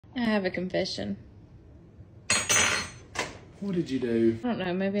I have a confession. What did you do? I don't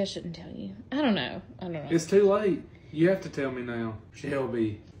know. Maybe I shouldn't tell you. I don't know. It's too late. You have to tell me now.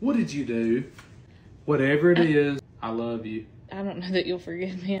 Shelby, what did you do? Whatever it is, I love you. I don't know that you'll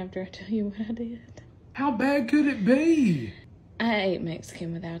forgive me after I tell you what I did. How bad could it be? I ate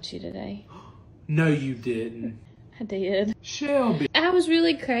Mexican without you today. No, you didn't. I did. Shelby. I was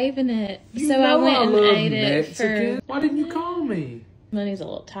really craving it. You so I know went and love ate Mexican. it Why didn't you call me? Money's a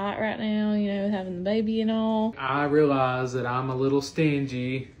little tight right now, you know, with having the baby and all. I realize that I'm a little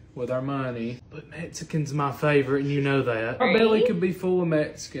stingy with our money, but Mexican's my favorite, and you know that. My belly could be full of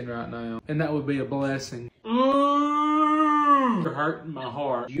Mexican right now, and that would be a blessing. You're hurting my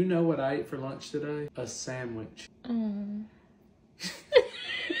heart. You know what I ate for lunch today? A sandwich. You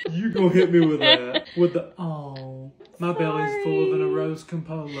gonna hit me with that? With the my belly's full of an arroz con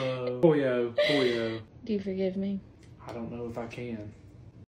pollo. Pollo. Do you forgive me? I don't know if I can.